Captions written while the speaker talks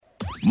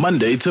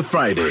Monday to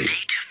Friday.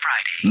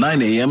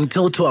 9 a.m.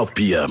 till 12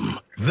 p.m.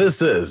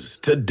 This is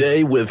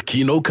Today with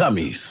Kieno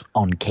Kammies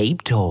on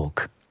Cape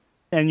Talk.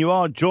 And you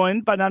are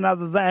joined by none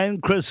other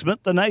than Chris Smith,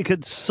 the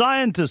Naked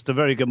Scientist. A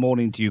very good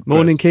morning to you, Chris.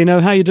 Morning, Kieno.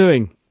 How are you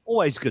doing?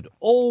 Always good.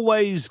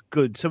 Always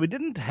good. So we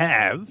didn't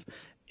have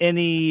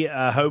any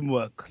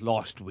homework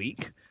last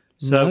week.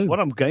 So What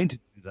I'm going to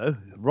do, though,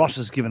 Ross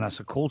has given us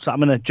a call, so I'm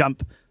going to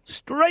jump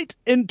straight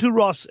into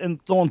Ross in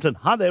Thornton.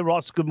 Hi there,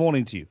 Ross. Good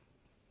morning to you.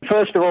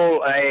 First of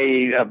all,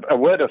 a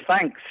word of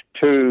thanks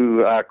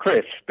to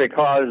Chris,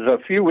 because a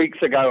few weeks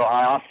ago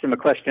I asked him a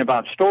question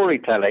about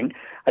storytelling.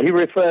 He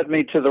referred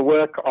me to the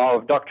work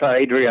of Dr.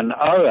 Adrian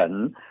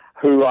Owen,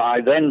 who I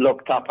then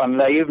looked up, and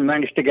they even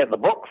managed to get the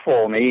book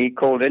for me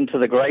called Into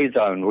the Grey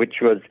Zone,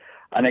 which was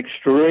an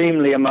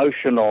extremely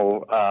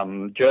emotional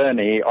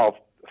journey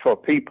for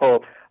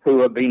people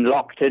who have been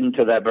locked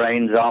into their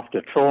brains after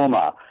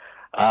trauma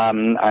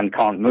and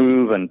can't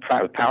move and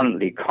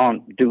apparently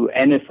can't do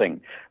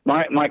anything.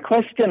 My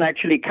question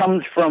actually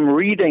comes from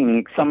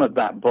reading some of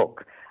that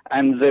book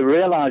and the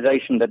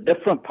realization that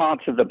different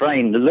parts of the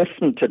brain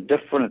listen to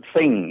different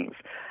things.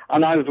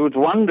 And I was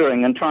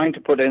wondering, and trying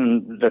to put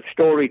in the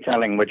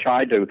storytelling, which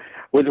I do,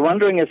 was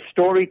wondering if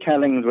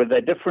storytelling with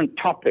their different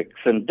topics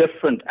and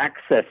different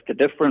access to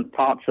different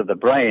parts of the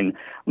brain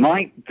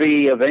might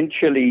be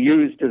eventually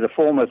used as a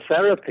form of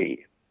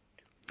therapy.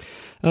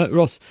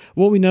 Ross,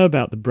 what we know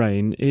about the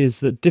brain is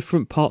that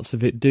different parts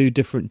of it do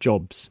different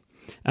jobs.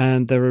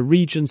 And there are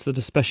regions that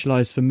are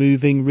specialised for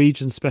moving,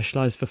 regions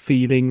specialised for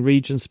feeling,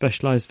 regions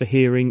specialised for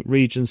hearing,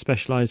 regions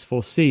specialised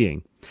for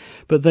seeing.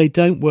 But they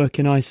don't work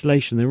in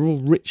isolation. They're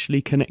all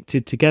richly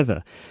connected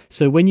together.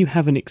 So when you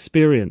have an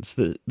experience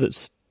that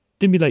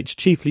stimulates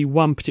chiefly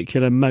one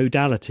particular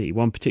modality,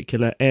 one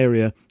particular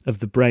area of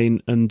the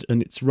brain and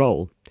its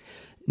role,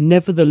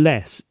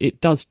 nevertheless,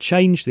 it does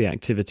change the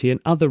activity in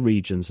other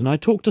regions. And I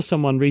talked to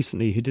someone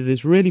recently who did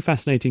this really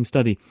fascinating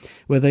study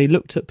where they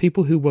looked at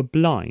people who were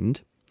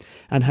blind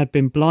and had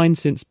been blind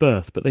since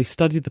birth, but they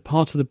studied the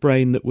part of the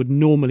brain that would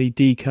normally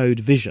decode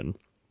vision.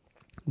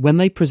 When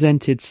they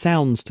presented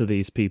sounds to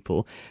these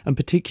people, and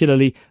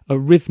particularly a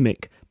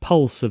rhythmic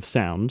pulse of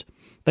sound,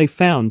 they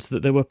found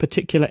that there were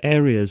particular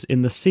areas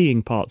in the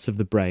seeing parts of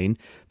the brain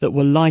that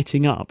were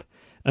lighting up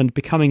and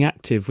becoming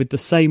active with the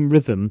same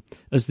rhythm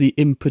as the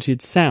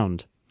inputted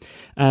sound.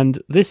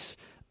 And this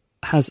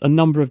has a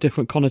number of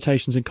different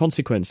connotations and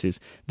consequences.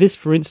 This,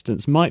 for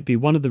instance, might be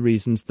one of the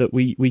reasons that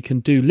we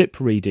can do lip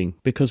reading,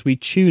 because we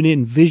tune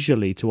in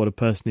visually to what a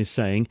person is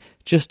saying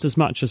just as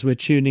much as we're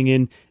tuning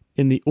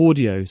in the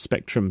audio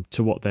spectrum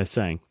to what they're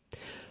saying.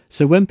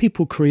 So when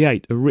people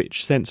create a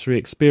rich sensory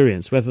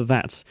experience, whether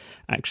that's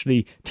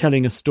actually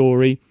telling a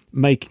story,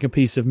 making a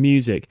piece of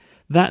music,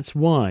 that's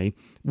why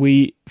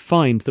we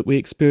find that we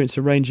experience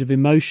a range of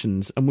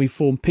emotions and we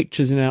form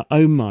pictures in our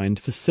own mind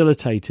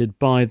facilitated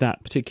by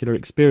that particular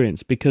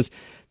experience, because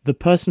the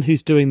person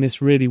who's doing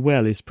this really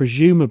well is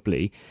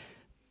presumably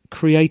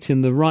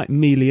creating the right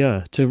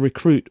milieu to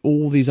recruit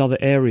all these other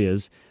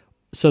areas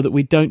so that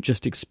we don't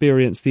just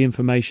experience the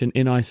information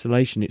in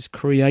isolation. It's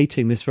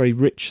creating this very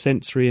rich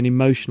sensory and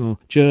emotional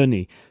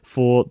journey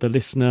for the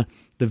listener,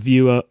 the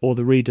viewer or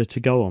the reader to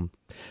go on.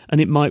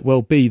 And it might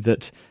well be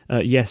that,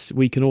 yes,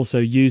 we can also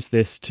use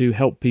this to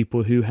help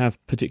people who have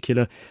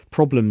particular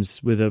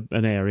problems with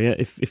an area.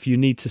 If you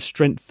need to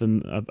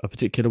strengthen a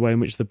particular way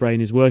in which the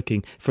brain is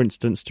working, for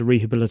instance, to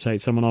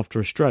rehabilitate someone after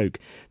a stroke,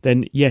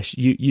 then yes,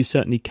 you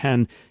certainly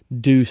can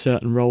do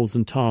certain roles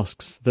and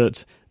tasks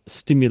that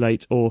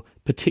stimulate or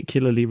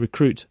particularly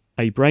recruit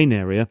a brain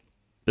area.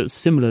 But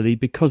similarly,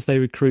 because they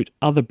recruit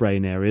other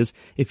brain areas,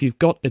 if you've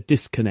got a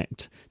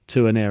disconnect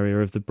to an area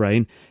of the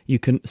brain, you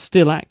can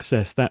still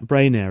access that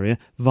brain area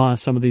via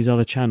some of these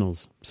other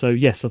channels. So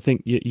yes, I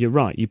think you're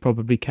right. You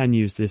probably can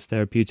use this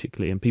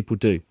therapeutically, and people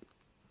do.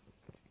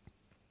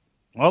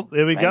 Well,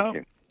 there we go.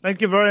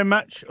 Thank you very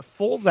much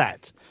for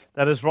that.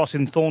 That is Ross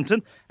in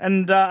Thornton.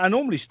 And I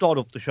normally start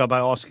off the show by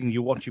asking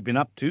you what you've been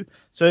up to.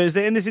 So is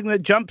there anything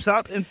that jumps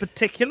out in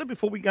particular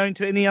before we go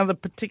into any other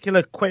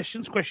particular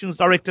questions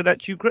directed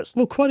at you, Chris?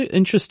 Well, quite an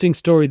interesting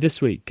story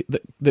this week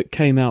that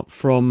came out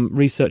from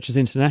researchers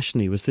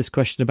internationally was this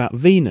question about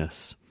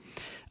Venus.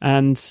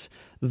 And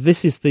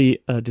this is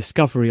the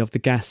discovery of the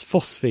gas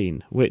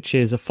phosphine, which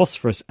is a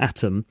phosphorus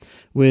atom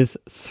with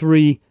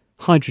 3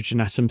 hydrogen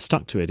atoms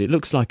stuck to it. It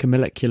looks like a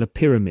molecular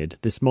pyramid,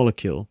 this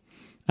molecule.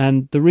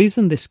 And the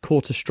reason this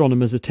caught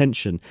astronomers'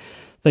 attention,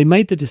 they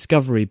made the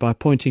discovery by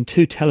pointing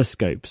 2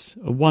 telescopes,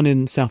 one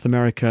in South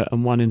America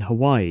and one in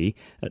Hawaii,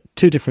 at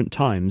 2 different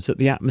times at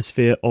the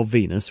atmosphere of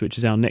Venus, which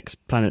is our next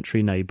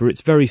planetary neighbour.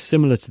 It's very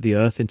similar to the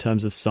Earth in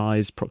terms of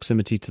size,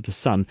 proximity to the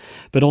Sun,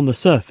 but on the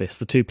surface,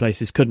 the 2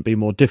 places couldn't be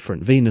more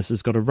different. Venus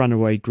has got a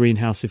runaway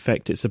greenhouse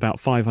effect. It's about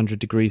 500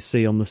 degrees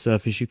C on the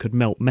surface. You could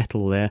melt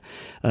metal there.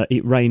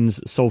 It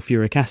rains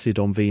sulfuric acid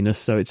on Venus,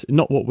 so it's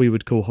not what we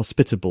would call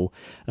hospitable,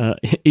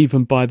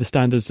 even by the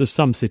standards of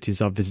some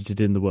cities I've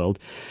visited in the world.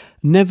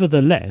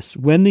 Nevertheless,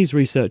 when these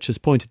researchers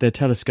pointed their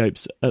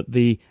telescopes at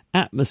the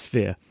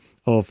atmosphere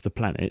of the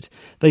planet,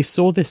 they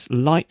saw this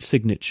light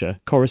signature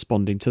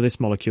corresponding to this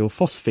molecule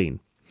phosphine.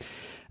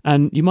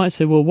 And you might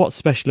say, well, what's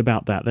special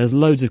about that? There's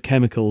loads of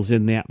chemicals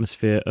in the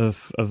atmosphere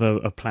of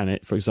a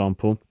planet, for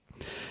example.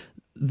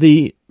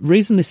 The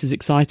reason this is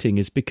exciting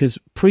is because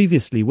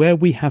previously where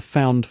we have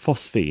found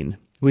phosphine,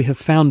 we have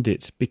found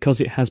it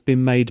because it has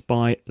been made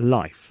by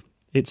life.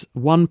 It's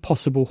one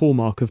possible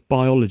hallmark of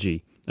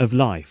biology, of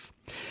life.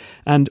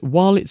 And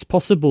while it's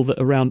possible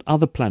that around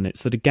other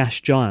planets that are gas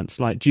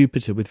giants like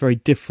Jupiter with very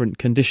different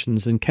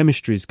conditions and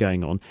chemistries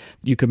going on,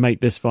 you could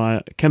make this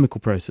via chemical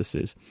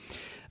processes,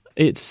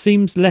 it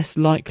seems less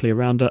likely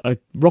around a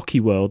rocky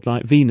world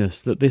like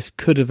Venus that this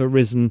could have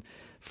arisen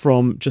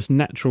from just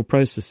natural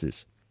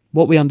processes.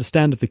 What we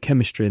understand of the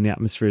chemistry in the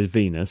atmosphere of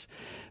Venus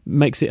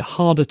makes it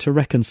harder to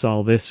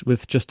reconcile this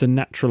with just a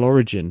natural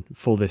origin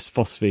for this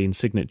phosphine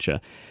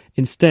signature.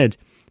 Instead,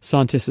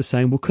 scientists are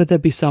saying, well, could there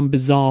be some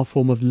bizarre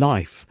form of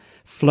life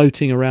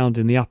floating around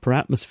in the upper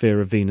atmosphere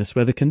of Venus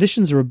where the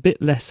conditions are a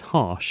bit less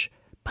harsh?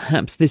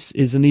 Perhaps this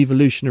is an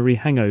evolutionary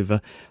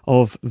hangover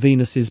of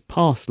Venus's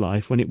past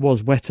life when it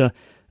was wetter,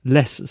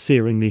 less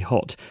searingly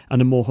hot,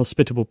 and a more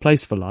hospitable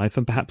place for life,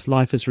 and perhaps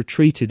life has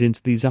retreated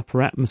into these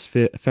upper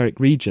atmospheric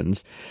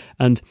regions,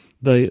 and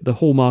the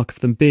hallmark of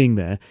them being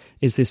there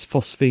is this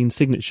phosphine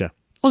signature.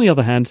 On the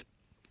other hand,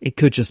 it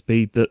could just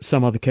be that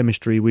some other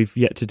chemistry we've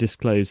yet to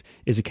disclose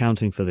is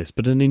accounting for this.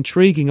 But an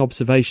intriguing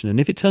observation, and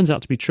if it turns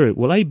out to be true, it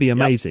will A, be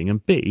amazing,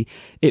 and B,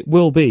 it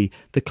will be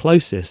the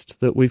closest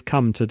that we've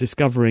come to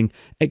discovering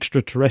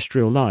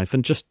extraterrestrial life.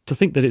 And just to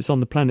think that it's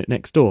on the planet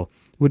next door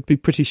would be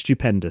pretty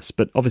stupendous.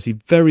 But obviously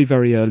very,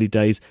 very early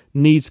days,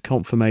 needs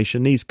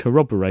confirmation, needs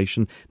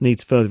corroboration,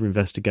 needs further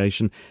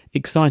investigation.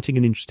 Exciting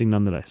and interesting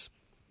nonetheless.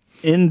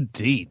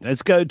 Indeed.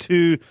 Let's go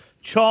to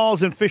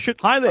Charles and Fisher.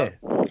 Hi there.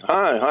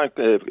 Hi,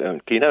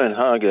 Kieno, and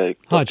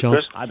hi,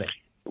 Charles. Chris. Hi there.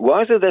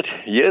 Why is it that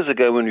years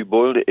ago when we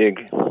boiled an egg,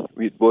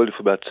 we boiled it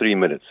for about 3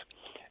 minutes?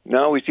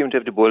 Now we seem to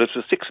have to boil it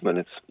for 6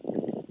 minutes.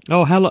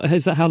 Oh,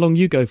 is that how long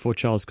you go for,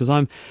 Charles? Because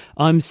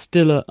I'm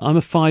still a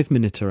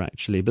 5-minuter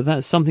actually, but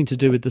that's something to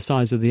do with the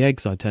size of the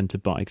eggs I tend to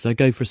buy, because I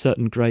go for a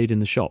certain grade in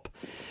the shop,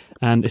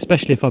 and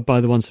especially if I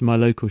buy the ones from my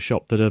local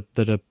shop that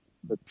are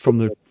from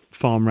the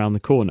farm round the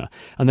corner,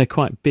 and they're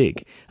quite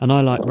big, and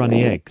I like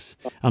runny eggs,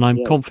 and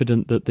I'm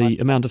confident that the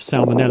amount of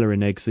salmonella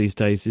in eggs these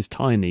days is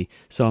tiny,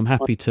 so I'm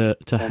happy to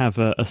have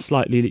a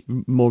slightly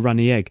more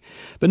runny egg.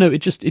 But no, it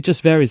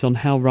just varies on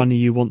how runny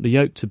you want the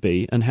yolk to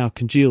be and how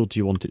congealed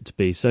you want it to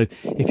be. So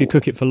if you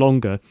cook it for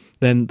longer,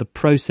 then the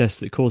process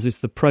that causes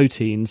the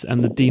proteins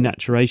and the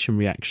denaturation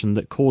reaction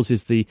that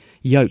causes the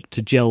yolk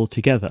to gel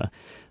together,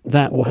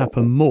 that will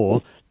happen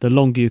more the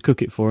longer you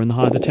cook it for and the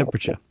higher the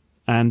temperature.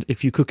 And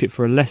if you cook it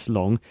for less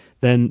long,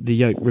 then the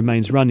yolk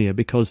remains runnier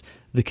because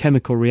the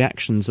chemical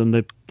reactions and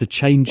the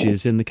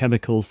changes in the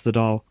chemicals that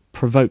are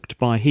provoked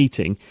by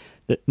heating,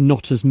 that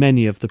not as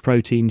many of the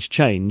proteins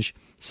change,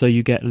 so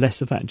you get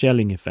less of that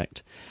gelling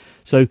effect.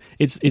 So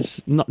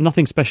it's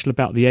nothing special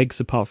about the eggs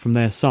apart from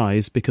their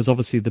size, because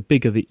obviously the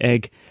bigger the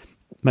egg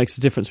makes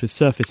a difference with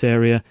surface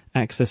area,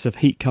 access of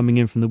heat coming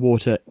in from the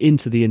water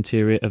into the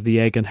interior of the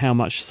egg, and how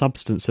much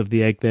substance of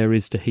the egg there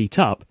is to heat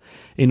up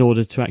in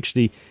order to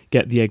actually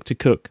get the egg to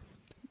cook.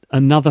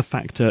 Another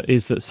factor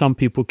is that some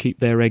people keep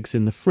their eggs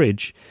in the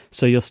fridge,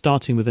 so you're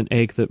starting with an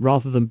egg that,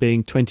 rather than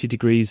being 20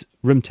 degrees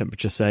room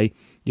temperature, say,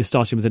 you're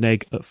starting with an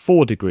egg at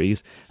 4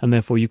 degrees, and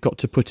therefore you've got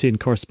to put in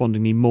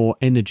correspondingly more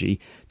energy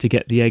to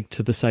get the egg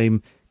to the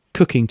same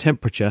cooking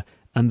temperature,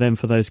 and then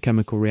for those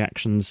chemical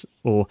reactions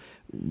or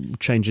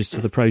changes to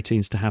the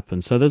proteins to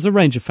happen. So there's a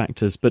range of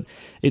factors, but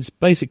it's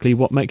basically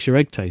what makes your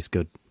egg taste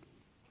good.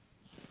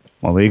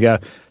 Well, there you go.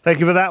 Thank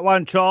you for that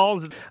one,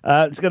 Charles.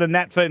 Let's go to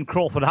Natva in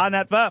Crawford. Hi,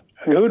 Natva.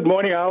 Good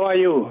morning. How are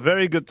you?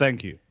 Very good,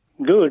 thank you.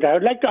 Good. I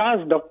would like to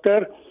ask,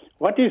 Doctor,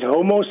 what is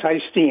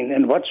homocysteine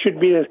and what should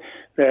be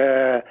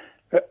the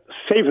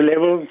safe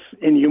levels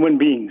in human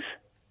beings?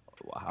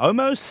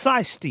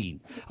 Homocysteine.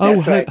 Oh,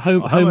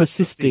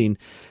 homocysteine.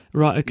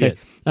 Right, okay.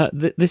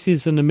 Yes. This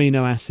is an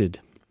amino acid,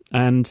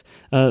 and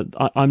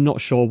I'm not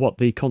sure what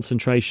the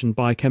concentration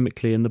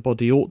biochemically in the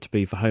body ought to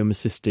be for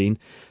homocysteine,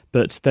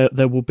 but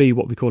there will be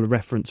what we call a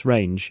reference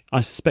range.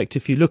 I suspect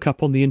if you look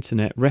up on the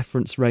internet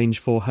reference range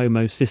for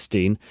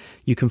homocysteine,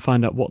 you can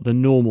find out what the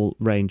normal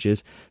range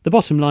is. The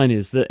bottom line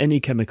is that any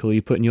chemical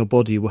you put in your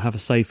body will have a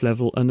safe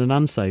level and an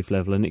unsafe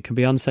level, and it can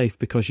be unsafe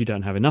because you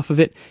don't have enough of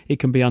it. It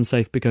can be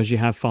unsafe because you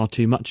have far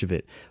too much of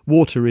it.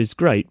 Water is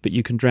great, but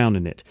you can drown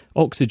in it.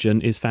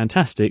 Oxygen is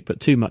fantastic, but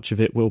too much of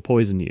it will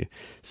poison you.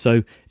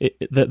 So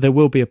there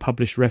will be a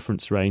published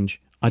reference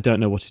range. I don't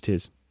know what it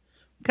is.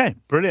 Okay,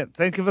 brilliant.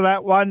 Thank you for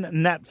that one,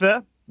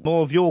 Natva.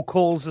 More of your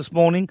calls this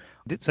morning.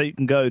 I did say you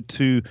can go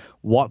to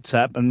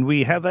WhatsApp, and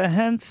we have a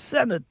hand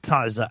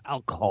sanitizer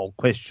alcohol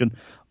question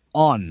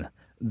on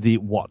the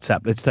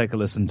WhatsApp. Let's take a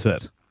listen to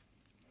it.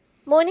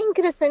 Morning,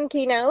 Chris and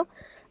Kieno.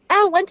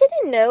 I wanted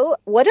to know,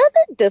 what are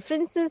the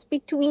differences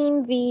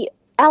between the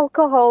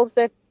alcohols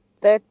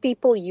that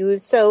people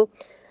use? So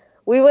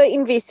we were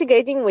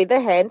investigating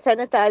whether hand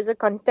sanitizer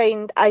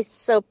contained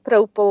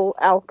isopropyl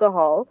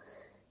alcohol.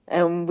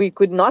 We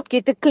could not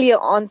get a clear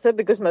answer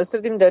because most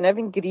of them don't have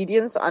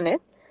ingredients on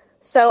it.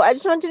 So I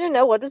just wanted to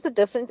know, what was the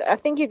difference? I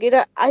think you get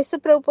an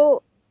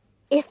isopropyl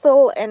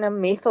ethyl and a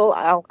methyl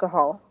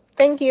alcohol.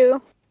 Thank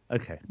you.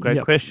 Okay,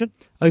 great question.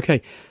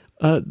 Okay,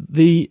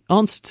 the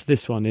answer to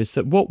this one is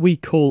that what we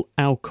call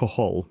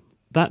alcohol,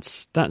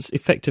 that's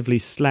effectively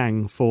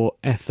slang for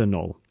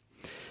ethanol.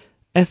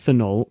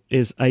 Ethanol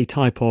is a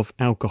type of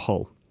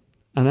alcohol.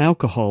 An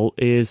alcohol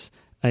is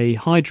a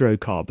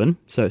hydrocarbon,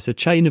 so it's a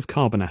chain of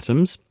carbon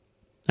atoms,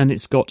 and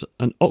it's got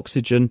an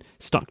oxygen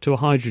stuck to a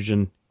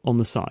hydrogen on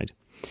the side.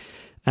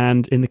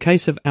 And in the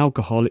case of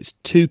alcohol, it's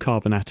two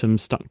carbon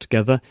atoms stuck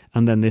together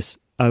and then this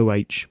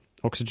OH,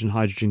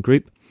 oxygen-hydrogen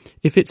group.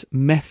 If it's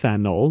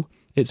methanol,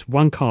 it's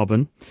one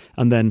carbon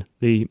and then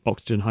the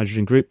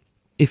oxygen-hydrogen group.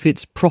 If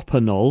it's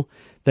propanol,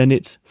 then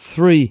it's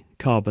three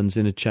carbons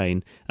in a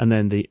chain and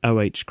then the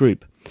OH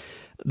group.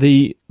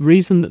 The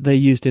reason that they're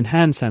used in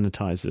hand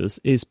sanitizers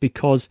is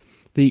because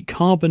the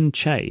carbon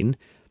chain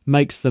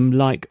makes them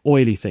like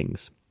oily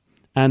things.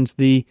 And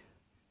the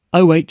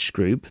OH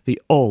group,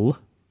 the ol,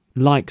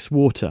 likes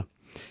water.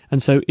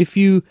 And so if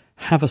you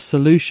have a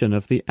solution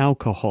of the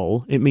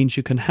alcohol, it means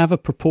you can have a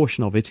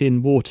proportion of it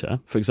in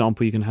water. For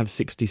example, you can have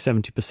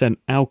 60-70%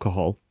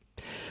 alcohol.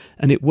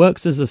 And it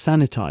works as a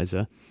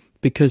sanitizer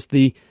because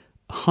the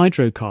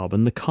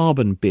hydrocarbon, the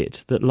carbon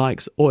bit that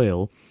likes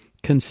oil,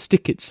 can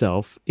stick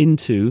itself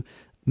into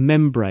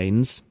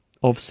membranes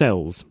of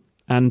cells,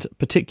 and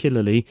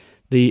particularly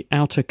the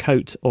outer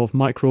coat of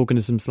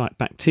microorganisms like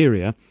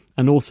bacteria,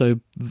 and also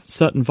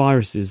certain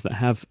viruses that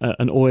have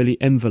an oily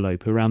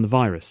envelope around the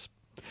virus.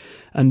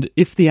 And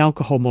if the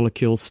alcohol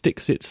molecule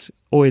sticks its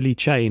oily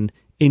chain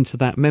into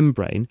that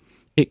membrane,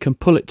 it can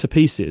pull it to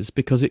pieces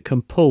because it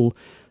can pull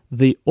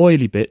the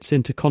oily bits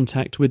into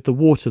contact with the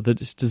water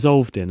that it's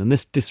dissolved in, and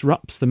this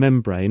disrupts the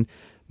membrane,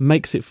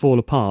 makes it fall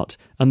apart,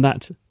 and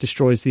that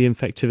destroys the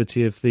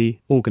infectivity of the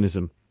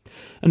organism.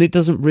 And it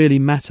doesn't really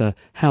matter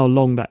how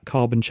long that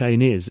carbon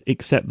chain is,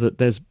 except that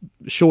there's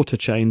shorter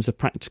chains are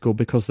practical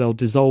because they'll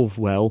dissolve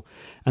well,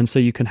 and so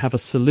you can have a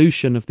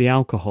solution of the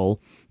alcohol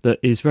that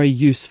is very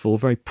useful,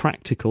 very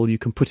practical. You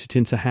can put it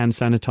into hand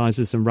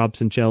sanitizers and rubs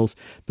and gels,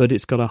 but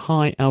it's got a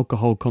high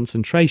alcohol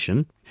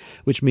concentration,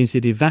 which means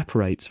it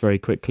evaporates very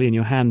quickly and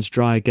your hands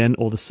dry again,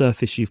 or the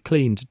surface you've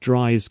cleaned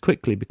dries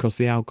quickly because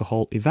the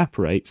alcohol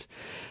evaporates.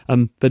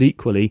 But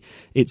equally,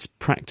 it's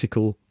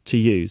practical to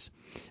use.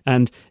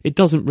 And it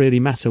doesn't really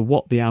matter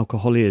what the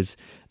alcohol is,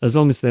 as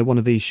long as they're one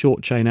of these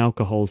short chain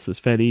alcohols that's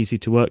fairly easy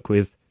to work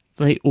with.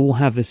 They all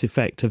have this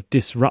effect of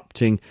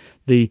disrupting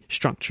the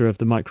structure of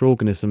the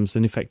microorganisms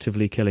and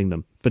effectively killing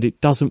them. But it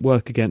doesn't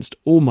work against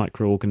all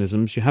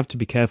microorganisms. You have to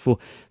be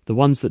careful. The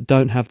ones that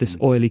don't have this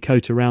oily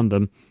coat around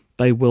them,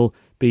 they will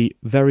be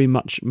very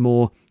much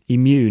more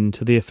immune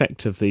to the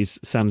effect of these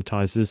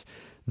sanitizers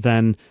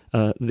than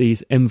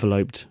these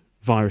enveloped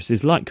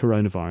viruses like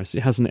coronavirus.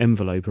 It has an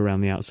envelope around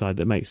the outside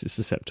that makes it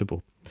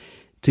susceptible.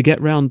 To get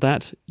round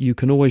that, you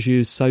can always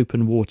use soap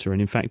and water.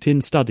 And in fact,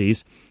 in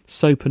studies,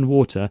 soap and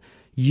water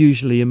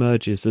usually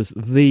emerges as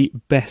the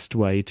best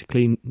way to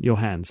clean your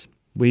hands.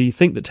 We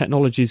think that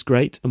technology is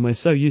great, and we're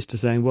so used to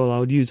saying, well,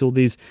 I'll use all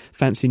these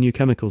fancy new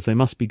chemicals, they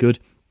must be good.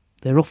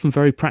 They're often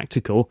very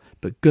practical,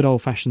 but good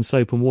old-fashioned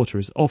soap and water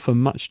is often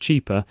much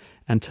cheaper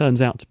and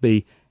turns out to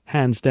be,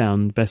 hands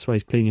down, the best way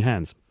to clean your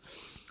hands.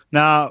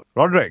 Now,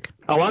 Roderick.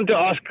 I want to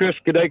ask Chris.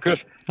 Good day, Chris.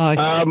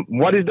 Hi.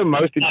 What is the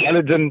most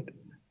intelligent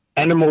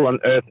animal on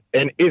Earth,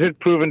 and is it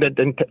proven that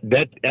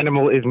that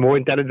animal is more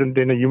intelligent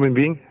than a human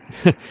being?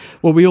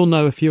 Well, we all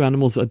know a few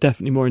animals that are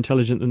definitely more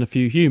intelligent than a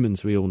few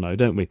humans, we all know,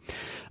 don't we?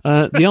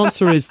 The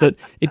answer is that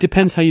it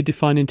depends how you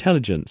define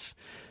intelligence,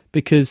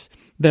 because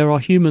there are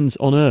humans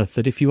on Earth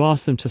that if you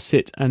ask them to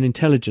sit an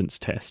intelligence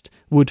test,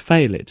 would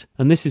fail it.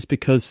 And this is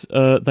because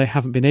they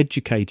haven't been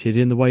educated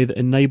in the way that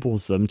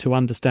enables them to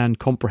understand,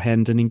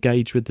 comprehend and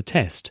engage with the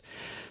test.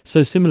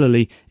 So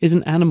similarly, is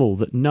an animal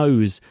that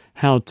knows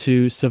how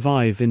to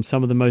survive in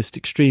some of the most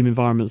extreme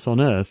environments on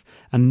Earth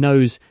and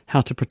knows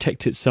how to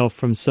protect itself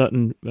from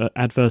certain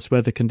adverse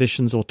weather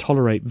conditions or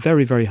tolerate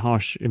very, very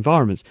harsh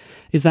environments,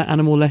 is that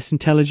animal less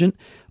intelligent?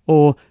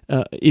 Or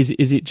is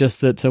it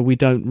just that we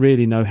don't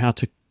really know how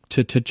to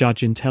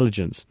judge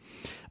intelligence?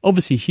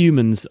 Obviously,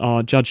 humans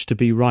are judged to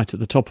be right at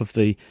the top of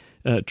the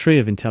tree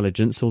of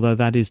intelligence, although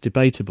that is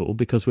debatable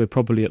because we're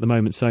probably at the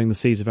moment sowing the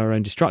seeds of our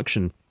own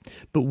destruction.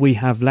 But we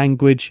have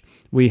language,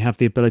 we have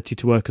the ability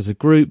to work as a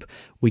group,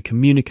 we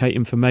communicate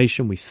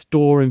information, we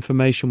store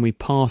information, we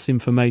pass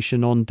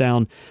information on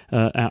down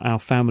our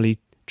family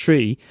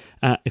tree,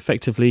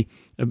 effectively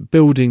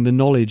building the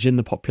knowledge in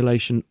the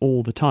population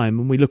all the time,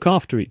 and we look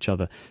after each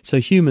other.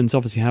 So humans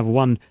obviously have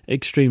one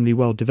extremely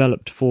well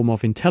developed form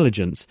of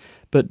intelligence,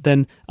 but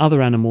then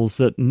other animals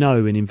that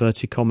know, in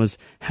inverted commas,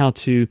 how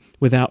to,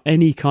 without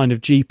any kind of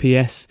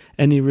GPS,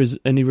 any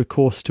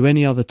recourse to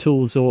any other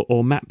tools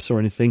or maps or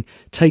anything,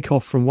 take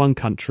off from one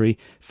country,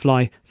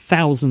 fly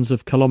thousands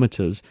of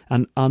kilometres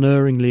and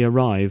unerringly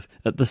arrive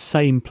at the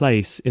same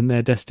place in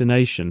their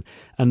destination,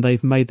 and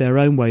they've made their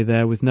own way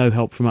there with no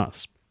help from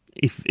us.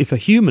 if a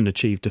human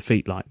achieved a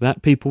feat like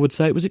that, people would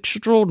say it was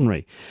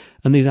extraordinary.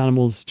 And these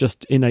animals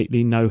just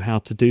innately know how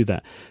to do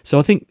that. So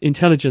I think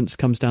intelligence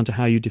comes down to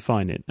how you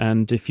define it.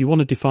 And if you want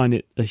to define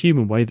it a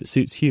human way that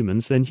suits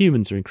humans, then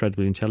humans are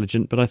incredibly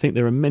intelligent. But I think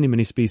there are many,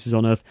 many species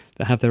on Earth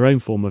that have their own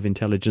form of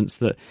intelligence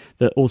that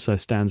also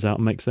stands out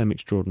and makes them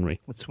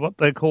extraordinary. It's what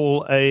they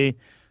call a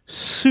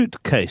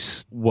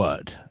suitcase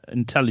word,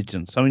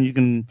 intelligence. I mean, you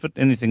can fit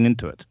anything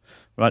into it,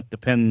 right?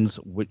 Depends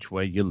which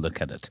way you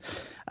look at it.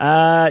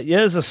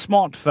 Here's a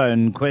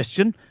smartphone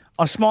question.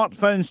 Are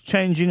smartphones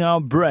changing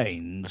our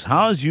brains?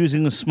 How is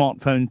using a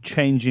smartphone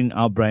changing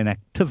our brain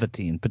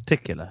activity in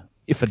particular,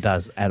 if it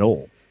does at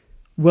all?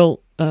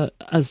 Well,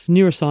 as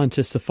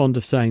neuroscientists are fond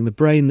of saying, the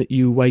brain that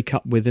you wake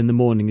up with in the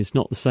morning is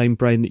not the same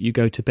brain that you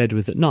go to bed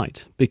with at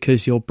night,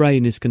 because your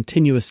brain is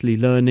continuously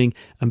learning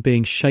and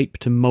being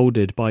shaped and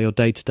moulded by your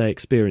day-to-day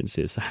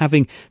experiences. So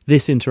having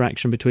this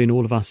interaction between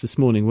all of us this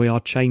morning, we are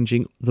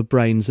changing the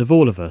brains of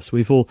all of us.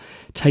 We've all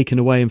taken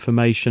away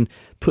information,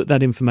 put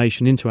that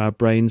information into our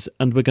brains,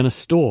 and we're going to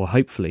store,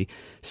 hopefully,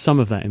 some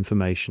of that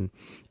information.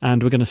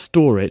 And we're going to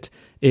store it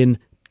in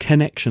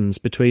connections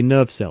between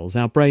nerve cells.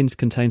 Our brains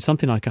contain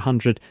something like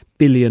 100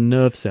 billion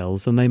nerve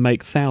cells, and they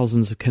make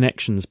thousands of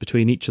connections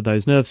between each of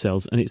those nerve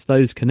cells, and it's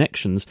those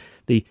connections,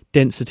 the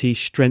density,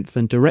 strength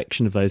and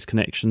direction of those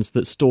connections,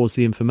 that stores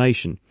the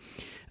information.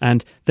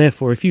 And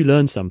therefore, if you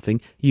learn something,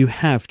 you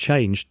have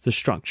changed the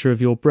structure of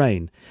your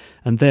brain.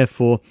 And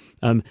therefore,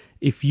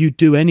 if you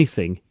do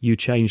anything, you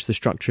change the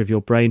structure of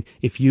your brain.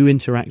 If you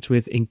interact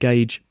with,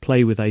 engage,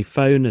 play with a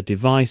phone, a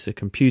device, a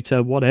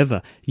computer,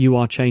 whatever, you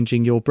are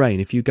changing your brain.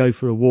 If you go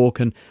for a walk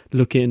and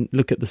look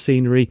at the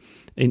scenery,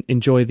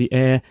 enjoy the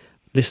air,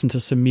 listen to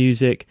some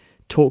music,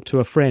 talk to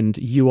a friend,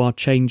 you are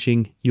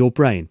changing your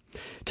brain.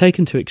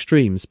 Taken to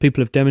extremes,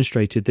 people have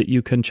demonstrated that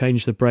you can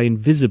change the brain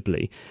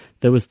visibly.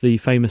 There was the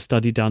famous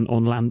study done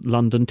on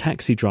London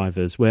taxi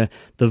drivers, where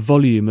the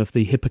volume of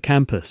the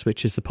hippocampus,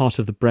 which is the part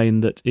of the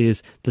brain that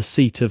is the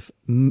seat of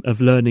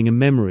learning and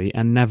memory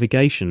and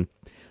navigation,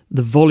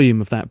 the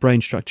volume of that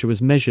brain structure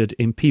was measured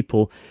in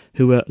people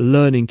who were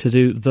learning to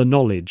do the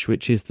knowledge,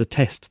 which is the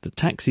test that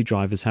taxi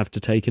drivers have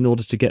to take in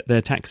order to get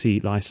their taxi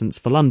licence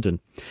for London.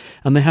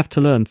 And they have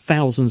to learn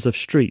thousands of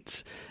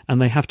streets, and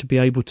they have to be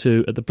able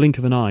to, at the blink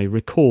of an eye,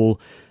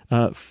 recall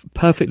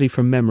perfectly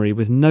from memory,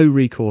 with no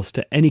recourse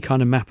to any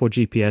kind of map or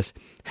GPS,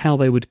 how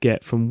they would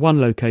get from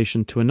one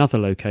location to another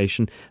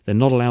location. They're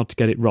not allowed to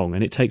get it wrong,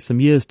 and it takes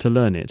them years to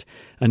learn it.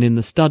 And in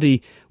the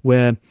study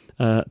where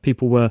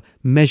people were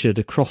measured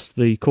across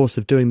the course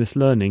of doing this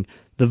learning,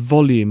 the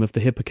volume of the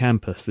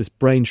hippocampus, this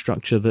brain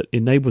structure that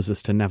enables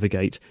us to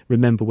navigate,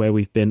 remember where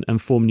we've been and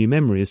form new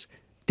memories,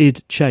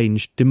 did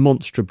change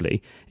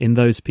demonstrably in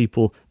those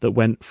people that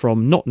went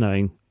from not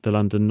knowing the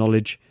London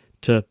knowledge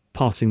to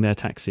passing their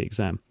taxi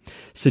exam,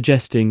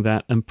 suggesting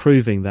that and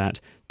proving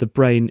that the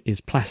brain is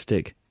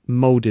plastic,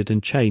 moulded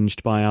and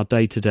changed by our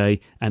day-to-day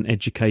and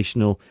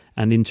educational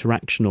and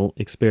interactional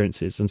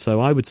experiences. And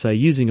so I would say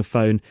using a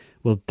phone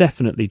will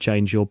definitely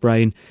change your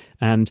brain,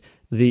 and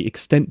the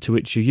extent to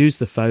which you use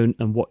the phone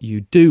and what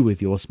you do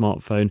with your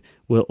smartphone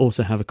will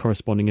also have a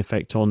corresponding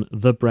effect on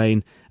the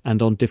brain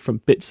and on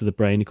different bits of the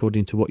brain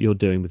according to what you're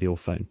doing with your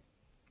phone.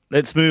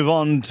 Let's move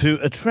on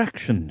to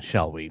attraction,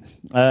 shall we?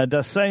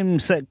 Does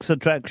same-sex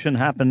attraction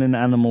happen in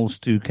animals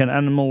too? Can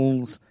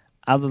animals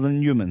other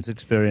than humans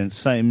experience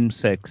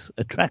same-sex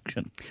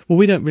attraction? Well,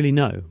 we don't really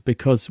know,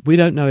 because we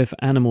don't know if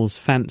animals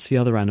fancy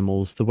other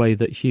animals the way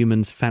that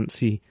humans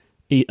fancy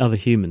other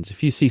humans.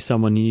 If you see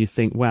someone and you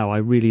think, wow, I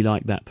really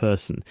like that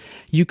person,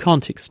 you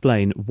can't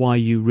explain why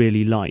you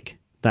really like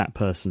that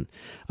person.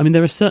 I mean,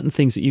 there are certain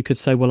things that you could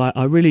say, well,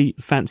 I really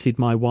fancied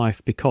my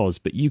wife because,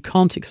 but you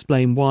can't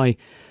explain why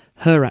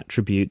her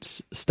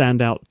attributes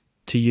stand out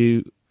to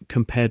you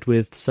compared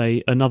with,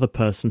 say, another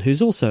person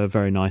who's also a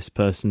very nice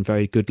person,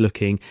 very good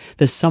looking.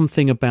 There's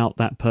something about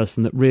that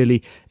person that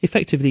really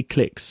effectively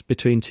clicks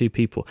between two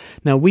people.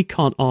 Now, we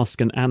can't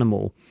ask an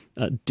animal,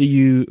 do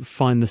you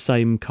find the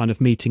same kind of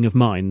meeting of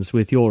minds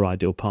with your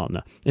ideal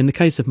partner? In the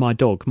case of my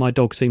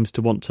dog seems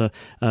to want to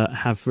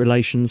have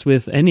relations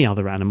with any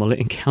other animal it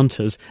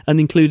encounters, and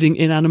including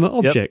inanimate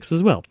objects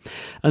as well.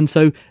 And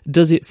so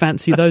does it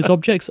fancy those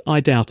objects? I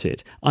doubt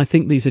it. I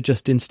think these are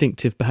just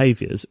instinctive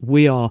behaviours.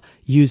 We are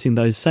using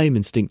those same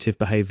instinctive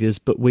behaviours,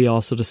 but we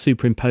are sort of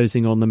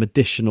superimposing on them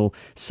additional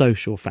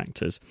social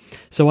factors.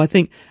 So I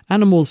think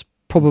animals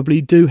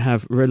probably do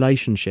have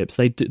relationships.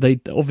 They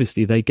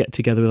obviously get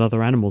together with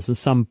other animals and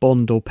some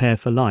bond or pair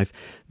for life.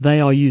 They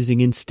are using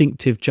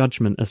instinctive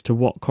judgment as to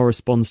what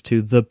corresponds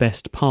to the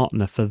best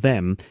partner for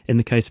them in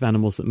the case of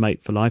animals that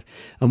mate for life.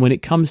 And when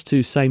it comes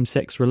to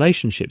same-sex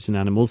relationships in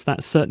animals,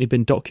 that's certainly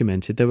been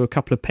documented. There were a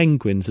couple of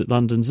penguins at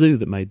London Zoo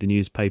that made the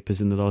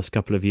newspapers in the last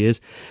couple of years,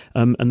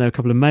 and there were a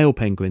couple of male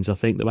penguins, I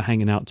think, that were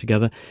hanging out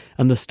together,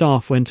 and the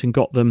staff went and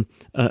got them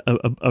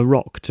a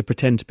rock to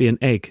pretend to be an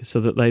egg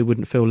so that they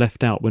wouldn't feel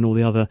left out when all the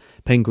the other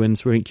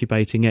penguins were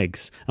incubating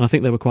eggs. And I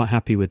think they were quite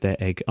happy with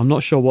their egg. I'm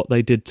not sure what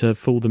they did to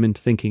fool them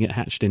into thinking it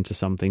hatched into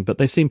something, but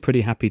they seemed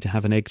pretty happy to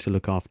have an egg to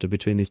look after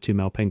between these two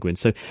male penguins.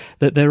 So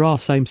that there are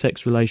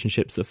same-sex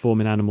relationships that form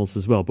in animals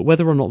as well. But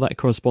whether or not that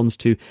corresponds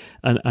to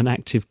an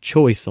active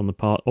choice on the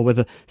part, or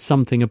whether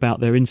something about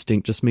their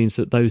instinct just means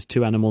that those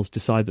two animals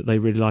decide that they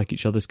really like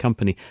each other's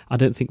company, I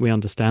don't think we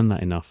understand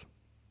that enough.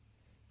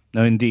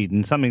 No, indeed.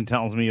 And something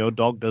tells me your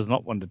dog does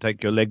not want to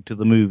take your leg to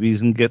the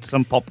movies and get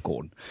some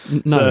popcorn.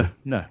 No. So,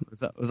 no,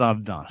 because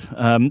I've not.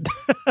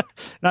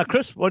 Now,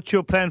 Chris, what's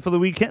your plan for the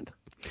weekend?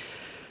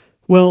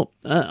 Well,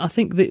 I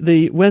think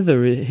the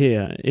weather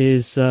here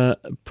is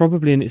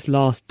probably in its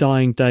last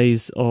dying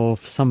days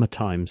of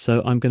summertime.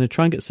 So I'm going to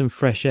try and get some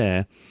fresh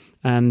air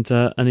and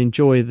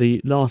enjoy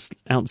the last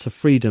ounce of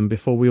freedom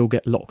before we all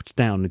get locked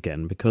down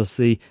again, because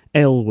the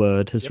L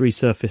word has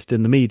resurfaced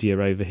in the media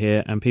over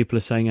here, and people are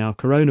saying our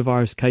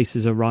coronavirus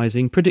cases are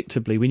rising.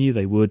 Predictably, we knew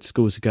they would.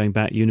 Schools are going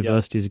back,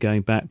 universities are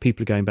going back,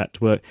 people are going back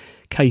to work,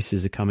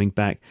 cases are coming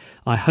back.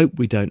 I hope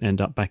we don't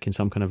end up back in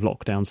some kind of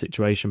lockdown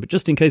situation, but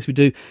just in case we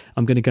do,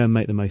 I'm going to go and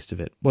make the most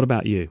of it. What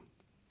about you?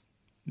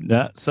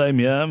 Yeah, same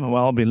here. Well,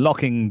 I'll be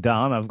locking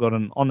down. I've got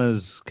an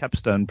honours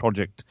capstone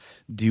project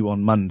due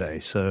on Monday,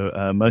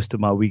 so most of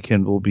my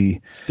weekend will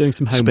be doing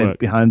some homework spent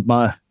behind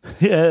my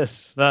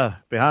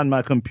behind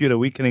my computer,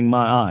 weakening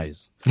my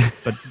eyes,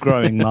 but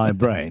growing my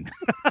brain.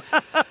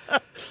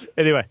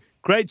 Anyway,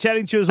 great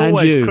chatting to you as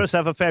always, Chris.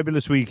 Have a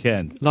fabulous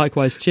weekend.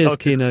 Likewise. Cheers,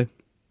 Kieno.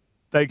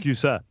 Thank you,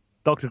 sir.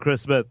 Dr.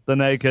 Chris Smith, the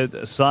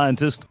Naked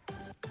Scientist.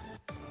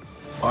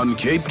 On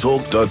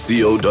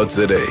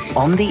capetalk.co.za.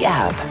 On the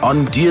app.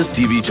 On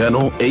DSTV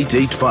channel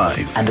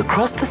 885. And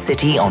across the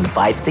city on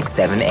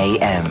 567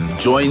 AM.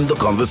 Join the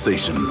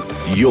conversation.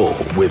 You're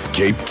with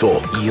Cape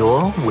Talk.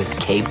 You're with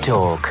Cape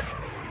Talk.